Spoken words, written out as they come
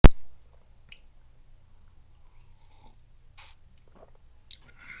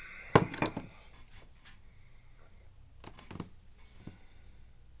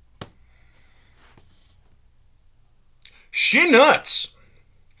She nuts!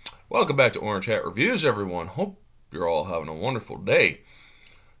 Welcome back to Orange Hat Reviews, everyone. Hope you're all having a wonderful day.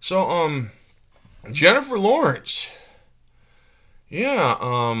 So, Jennifer Lawrence.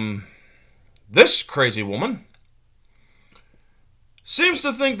 Yeah, this crazy woman seems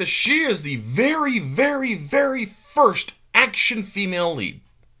to think that she is the very, very, very first action female lead.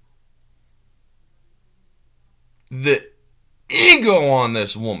 The ego on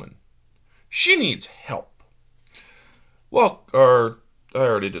this woman. She needs help. Well, I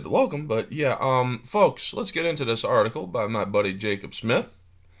already did the welcome, but yeah, folks, let's get into this article by my buddy Jacob Smith.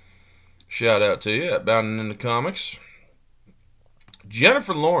 Shout out to you at Bounding into Comics.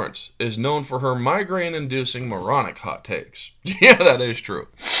 Jennifer Lawrence is known for her migraine-inducing moronic hot takes. Yeah, that is true.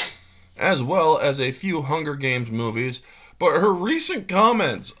 As well as a few Hunger Games movies, but her recent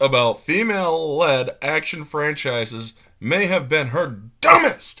comments about female-led action franchises may have been her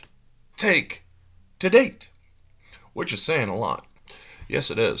dumbest take to date. Which is saying a lot. Yes,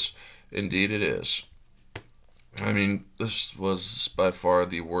 it is. Indeed, it is. I mean, this was by far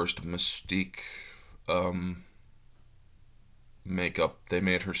the worst Mystique makeup. They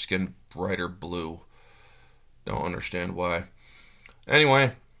made her skin brighter blue. Don't understand why.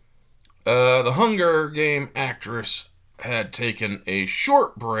 Anyway, the Hunger Game actress had taken a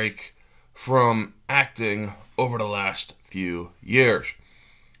short break from acting over the last few years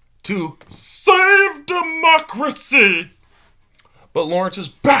to save democracy. But Lawrence is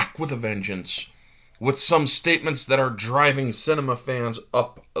back with a vengeance, with some statements that are driving cinema fans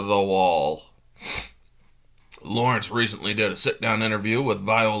up the wall. Lawrence recently did a sit-down interview with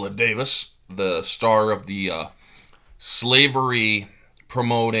Viola Davis, the star of the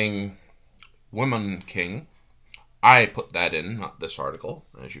slavery-promoting Woman King. I put that in, not this article,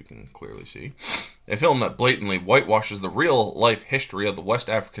 as you can clearly see. A film that blatantly whitewashes the real-life history of the West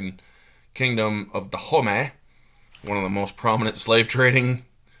African kingdom of Dahomey, one of the most prominent slave-trading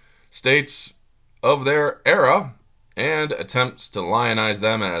states of their era, and attempts to lionize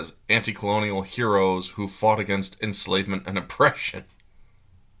them as anti-colonial heroes who fought against enslavement and oppression.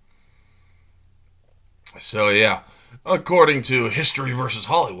 So yeah, according to History versus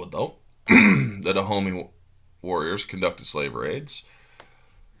Hollywood, though, the Dahomey warriors conducted slave raids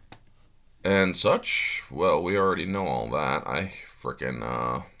and such. Well, we already know all that. I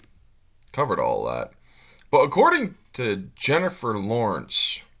frickin' covered all that. But according to Jennifer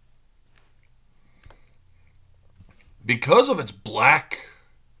Lawrence, because of its black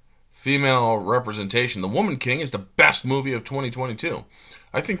female representation, The Woman King is the best movie of 2022.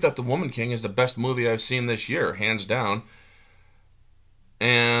 I think that The Woman King is the best movie I've seen this year, hands down.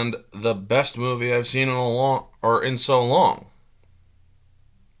 And the best movie I've seen in so long.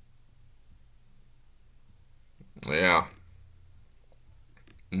 Yeah.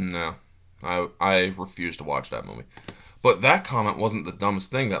 No. I refuse to watch that movie. But that comment wasn't the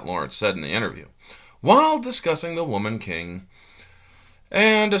dumbest thing that Lawrence said in the interview. While discussing The Woman King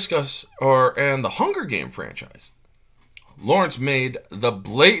and the Hunger Game franchise, Lawrence made the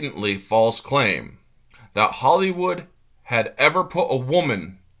blatantly false claim that Hollywood had ever put a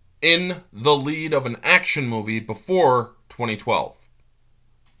woman in the lead of an action movie before 2012.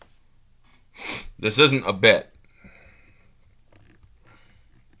 This isn't a bit.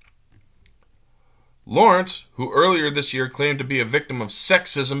 Lawrence, who earlier this year claimed to be a victim of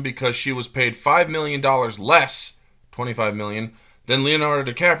sexism because she was paid $5 million less, $25 million, than Leonardo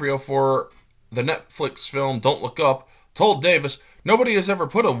DiCaprio for the Netflix film Don't Look Up, told Davis, "Nobody has ever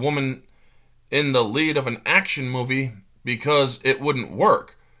put a woman in the lead of an action movie because it wouldn't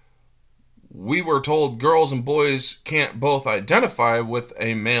work. We were told girls and boys can't both identify with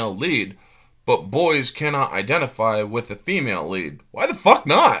a male lead, but boys cannot identify with a female lead." Why the fuck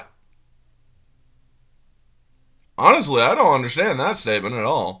not? Honestly, I don't understand that statement at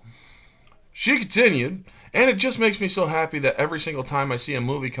all. She continued, "And it just makes me so happy that every single time I see a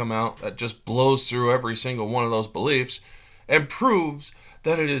movie come out that just blows through every single one of those beliefs and proves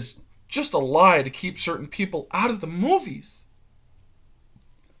that it is just a lie to keep certain people out of the movies."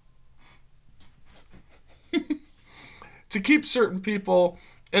 To keep certain people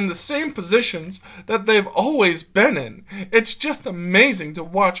in the same positions that they've always been in. It's just amazing to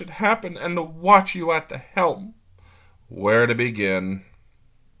watch it happen and to watch you at the helm. Where to begin?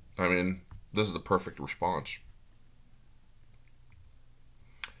 I mean, this is the perfect response.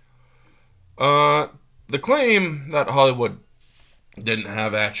 The claim that Hollywood didn't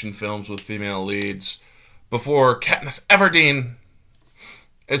have action films with female leads before Katniss Everdeen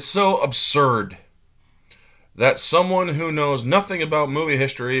is so absurd that someone who knows nothing about movie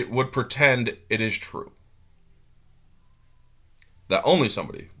history would pretend it is true. That only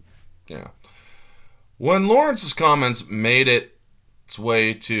somebody, yeah. When Lawrence's comments made its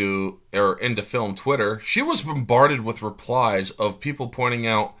way to or into film Twitter, she was bombarded with replies of people pointing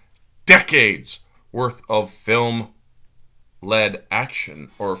out decades worth of film-led action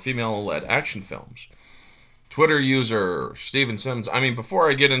or female-led action films. Twitter user Steven Sims. I mean, before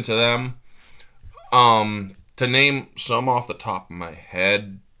I get into them, to name some off the top of my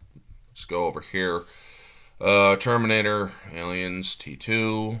head, let's go over here. Terminator, Aliens,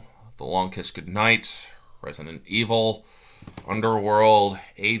 T2, The Long Kiss Goodnight, Resident Evil, Underworld,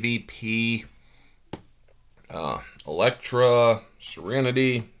 AVP, Elektra,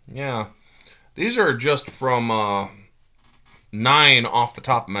 Serenity. Yeah, these are just from 9 off the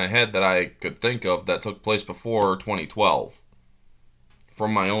top of my head that I could think of that took place before 2012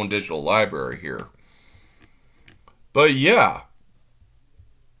 from my own digital library here. But yeah,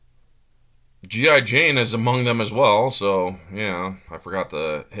 G.I. Jane is among them as well, so yeah, I forgot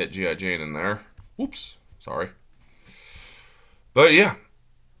to hit G.I. Jane in there. Whoops, sorry. But yeah,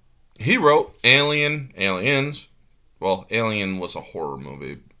 he wrote Aliens. Well, Alien was a horror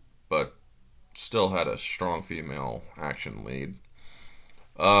movie, but still had a strong female action lead.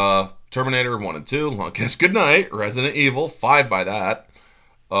 Terminator 1 and 2, Long Kiss Goodnight, Resident Evil, 5 by that.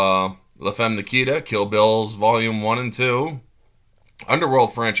 La Femme Nikita, Kill Bills Volume 1 and 2.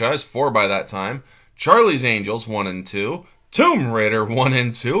 Underworld franchise, 4 by that time. Charlie's Angels, 1 and 2. Tomb Raider, 1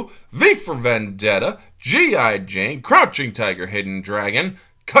 and 2. V for Vendetta. G.I. Jane. Crouching Tiger, Hidden Dragon.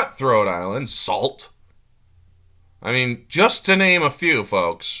 Cutthroat Island. Salt. I mean, just to name a few,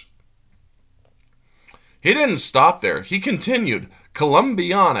 folks. He didn't stop there. He continued.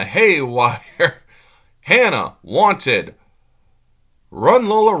 Columbiana, Haywire. Hannah, Wanted. Run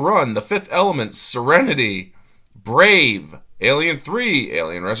Lola Run, The Fifth Element, Serenity. Brave. Alien 3,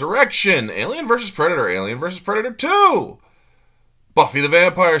 Alien Resurrection, Alien vs. Predator, Alien vs. Predator 2, Buffy the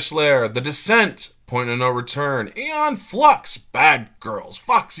Vampire Slayer, The Descent, Point of No Return, Aeon Flux, Bad Girls,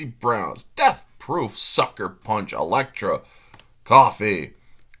 Foxy Browns, Death Proof, Sucker Punch, Elektra, Coffee,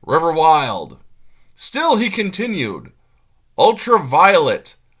 River Wild. Still he continued.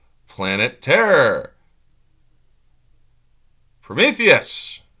 Ultraviolet, Planet Terror,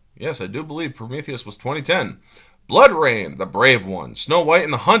 Prometheus. Yes, I do believe Prometheus was 2010. Blood Rain, The Brave One, Snow White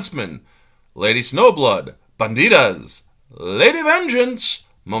and the Huntsman, Lady Snowblood, Banditas, Lady Vengeance,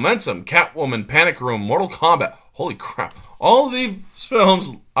 Momentum, Catwoman, Panic Room, Mortal Kombat. Holy crap. All these films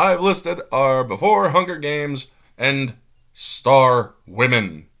I've listed are before Hunger Games and star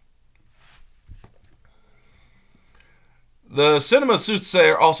women. The Cinema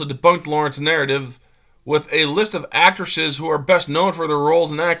Soothsayer also debunked Lawrence's narrative with a list of actresses who are best known for their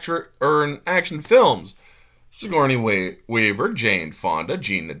roles in action films. Sigourney Weaver, Jane Fonda,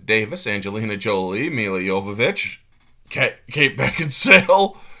 Gina Davis, Angelina Jolie, Mila Jovovich, Kate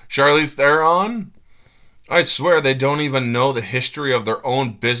Beckinsale, Charlize Theron. I swear they don't even know the history of their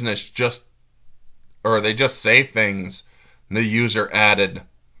own business, or they just say things, the user added.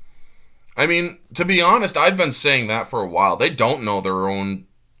 I mean, to be honest, I've been saying that for a while. They don't know their own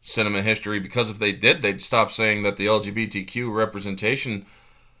cinema history, because if they did, they'd stop saying that the LGBTQ representation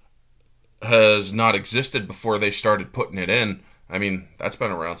has not existed before they started putting it in. I mean, that's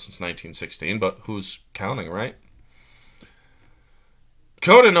been around since 1916, but who's counting, right?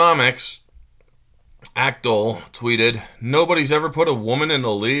 Codenomics Actol tweeted, "Nobody's ever put a woman in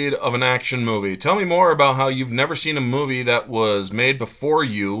the lead of an action movie. Tell me more about how you've never seen a movie that was made before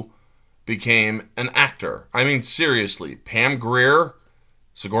you became an actor." I mean, seriously. Pam Grier,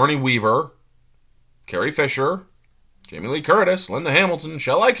 Sigourney Weaver, Carrie Fisher, Jamie Lee Curtis, Linda Hamilton.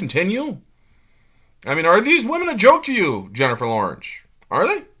 Shall I continue? I mean, are these women a joke to you, Jennifer Lawrence? Are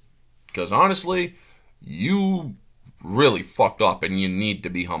they? Because honestly, you really fucked up and you need to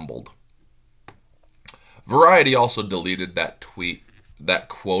be humbled. Variety also deleted that tweet that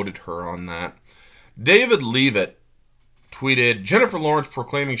quoted her on that. David Leavitt tweeted, "Jennifer Lawrence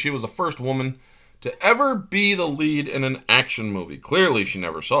proclaiming she was the first woman to ever be the lead in an action movie. Clearly, she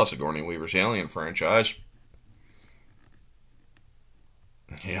never saw Sigourney Weaver's Alien franchise."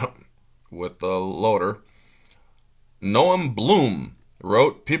 Yep, with the loader. Noam Bloom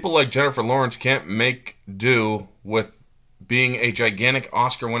wrote, "People like Jennifer Lawrence can't make do with being a gigantic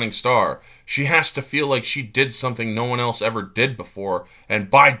Oscar-winning star. She has to feel like she did something no one else ever did before, and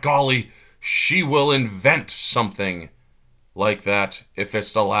by golly, she will invent something like that if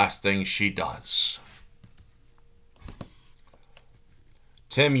it's the last thing she does."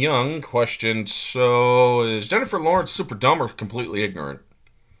 Tim Young questioned, "So is Jennifer Lawrence super dumb or completely ignorant?"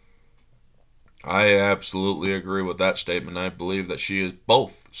 I absolutely agree with that statement. I believe that she is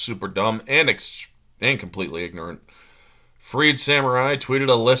both super dumb and completely ignorant. Freed Samurai tweeted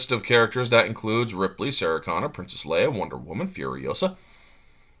a list of characters that includes Ripley, Sarah Connor, Princess Leia, Wonder Woman, Furiosa.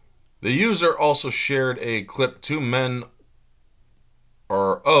 The user also shared a clip of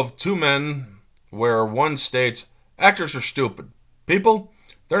two men where one states, "Actors are stupid. People,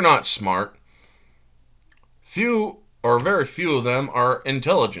 they're not smart. Very few of them are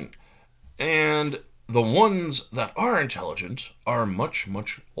intelligent. And the ones that are intelligent are much,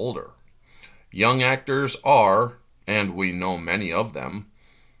 much older. Young actors are, and we know many of them,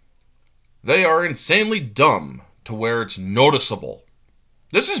 they are insanely dumb to where it's noticeable."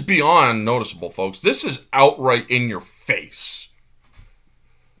 This is beyond noticeable, folks. This is outright in your face.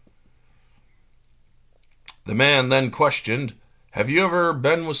 The man then questioned, "Have you ever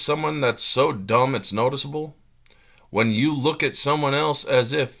been with someone that's so dumb it's noticeable? When you look at someone else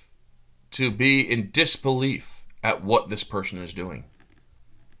as if to be in disbelief at what this person is doing."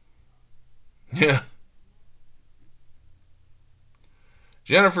 Yeah.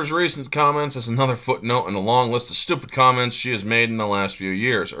 Jennifer's recent comments is another footnote in a long list of stupid comments she has made in the last few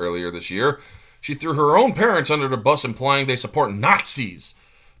years. Earlier this year, she threw her own parents under the bus, implying they support Nazis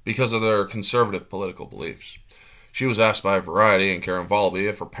because of their conservative political beliefs. She was asked by Variety and Karen Volby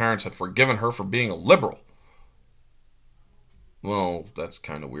if her parents had forgiven her for being a liberal. Well, that's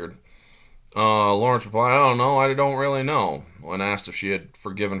kind of weird. Lawrence replied, "I don't know, I don't really know." When asked if she had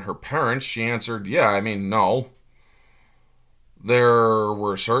forgiven her parents, she answered, no. There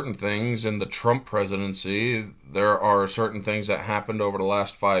were certain things in the Trump presidency, there are certain things that happened over the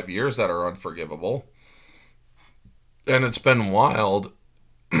last 5 years that are unforgivable. And it's been wild.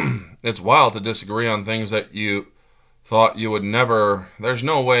 It's wild to disagree on things that you thought you would never. There's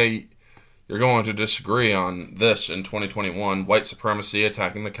no way you're going to disagree on this in 2021. White supremacy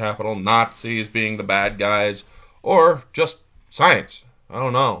attacking the Capitol, Nazis being the bad guys, or just science. I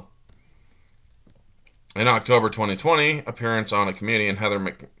don't know. In October 2020, appearance on a comedian Heather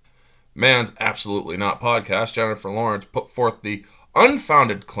McMahon's Absolutely Not podcast, Jennifer Lawrence put forth the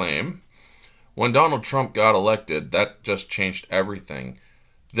unfounded claim, "When Donald Trump got elected, that just changed everything.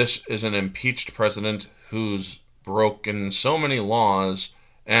 This is an impeached president who's broken so many laws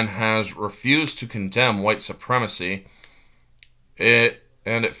and has refused to condemn white supremacy.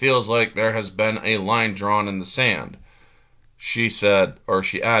 It feels like there has been a line drawn in the sand." She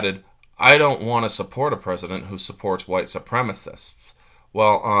added, "I don't want to support a president who supports white supremacists."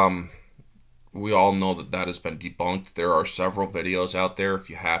 Well, we all know that has been debunked. There are several videos out there, if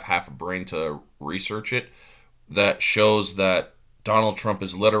you have half a brain to research it, that shows that Donald Trump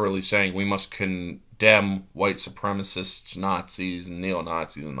is literally saying we must condemn white supremacists, Nazis, and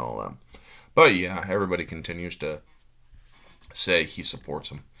neo-Nazis and all them. But yeah, everybody continues to say he supports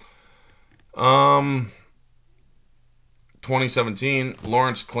them. 2017,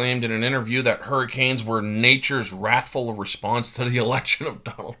 Lawrence claimed in an interview that hurricanes were nature's wrathful response to the election of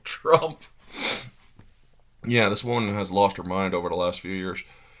Donald Trump. Yeah, this woman has lost her mind over the last few years.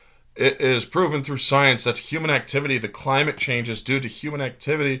 "It is proven through science that human activity, the climate change, is due to human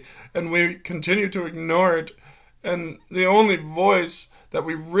activity, and we continue to ignore it. And the only voice that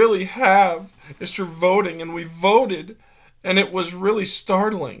we really have is through voting, and we voted, and it was really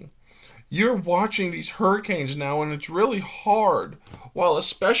startling. You're watching these hurricanes now, and it's really hard,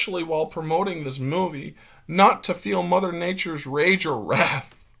 especially while promoting this movie, not to feel Mother Nature's rage or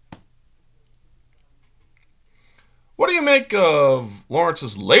wrath." What do you make of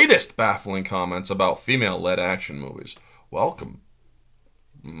Lawrence's latest baffling comments about female-led action movies? Welcome.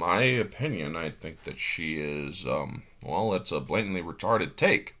 My opinion, I think that she is, it's a blatantly retarded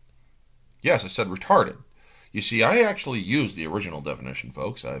take. Yes, I said retarded. You see, I actually used the original definition,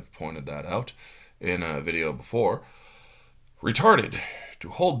 folks. I've pointed that out in a video before. Retarded, to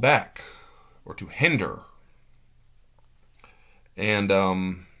hold back, or to hinder. And,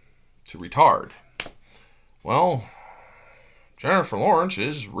 to retard. Well, Jennifer Lawrence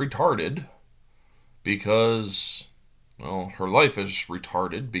is retarded because, her life is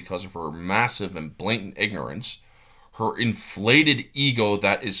retarded because of her massive and blatant ignorance. Her inflated ego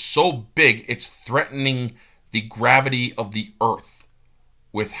that is so big it's threatening the gravity of the earth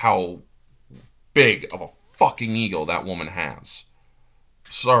with how big of a fucking ego that woman has.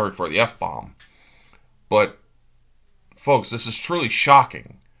 Sorry for the F-bomb. But, folks, this is truly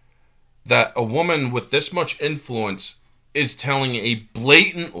shocking that a woman with this much influence is telling a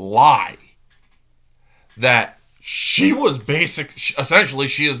blatant lie that she was essentially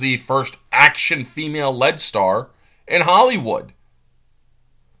she is the first action female-led star in Hollywood.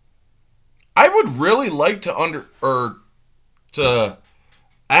 I would really like to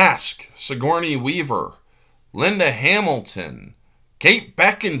ask Sigourney Weaver, Linda Hamilton, Kate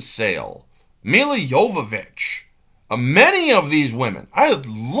Beckinsale, Milla Jovovich, Many of these women, I'd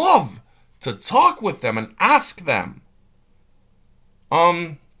love to talk with them and ask them,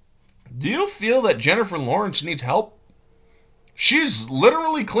 do you feel that Jennifer Lawrence needs help? She's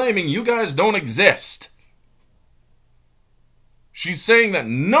literally claiming you guys don't exist. She's saying that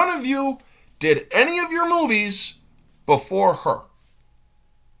none of you did any of your movies before her.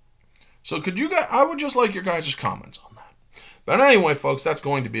 So could you guys, I would just like your guys' comments on that. But anyway, folks, that's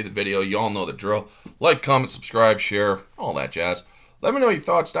going to be the video. You all know the drill. Like, comment, subscribe, share, all that jazz. Let me know your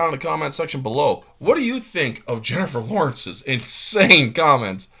thoughts down in the comment section below. What do you think of Jennifer Lawrence's insane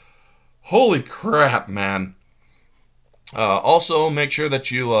comments? Holy crap, man. Also, make sure that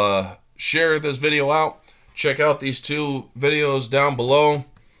you share this video out. Check out these 2 videos down below.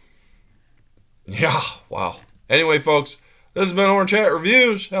 Yeah, wow. Anyway, folks, this has been Orange Hat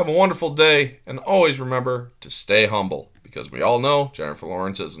Reviews. Have a wonderful day, and always remember to stay humble, because we all know Jennifer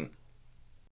Lawrence isn't.